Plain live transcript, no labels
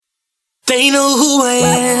They know who I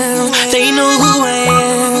am, they know who I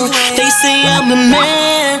am. They say I'm the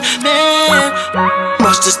man.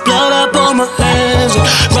 Watch this blood up on my hands,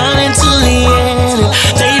 running till the end.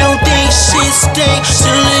 They don't think shit stink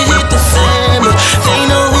till it hit the fan, but they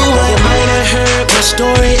know who I am. You might have heard my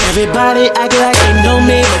story, everybody act like they know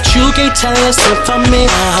me, but you can't tell us from me.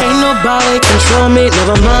 Can't nobody control me,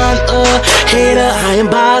 never mind a hater. I am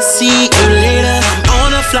by, see you later. I'm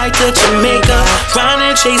on a flight to Jamaica,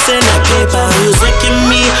 grinding, chasing that paper. Music in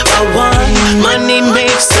me, I want. Money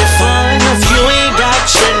makes it fun. If you ain't got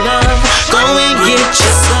your none, go and get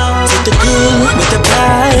your some. Take the good with the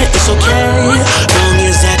bad, it's okay. Long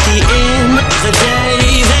as at the end of the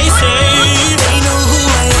day, they say they know who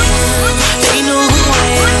I am. They know who I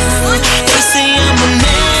am. They say I'm a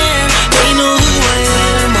man. They know who I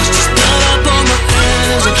am. Watch this blood up on my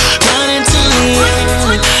hands, running till the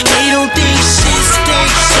end. They don't think shit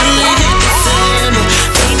stinks till it hit the fan.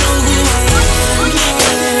 They know who I am. They know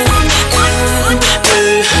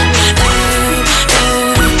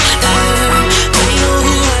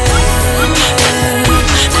who I am.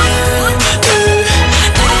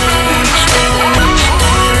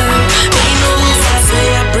 They know who I say.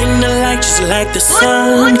 I bring the light just like the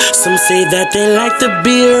sun. Some say that they like to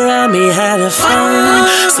be around me, having fun.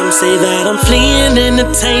 Some say that I'm fleeing,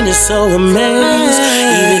 entertaining, so amazed.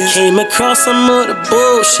 Even came across some of the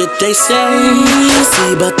bullshit they say.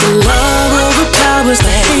 See, but the love overpowers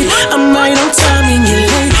the hate. I'm right on time and you're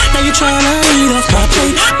late. Now you're trying to eat off my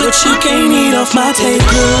plate, but you can't eat off my plate.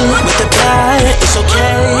 Good with the bad,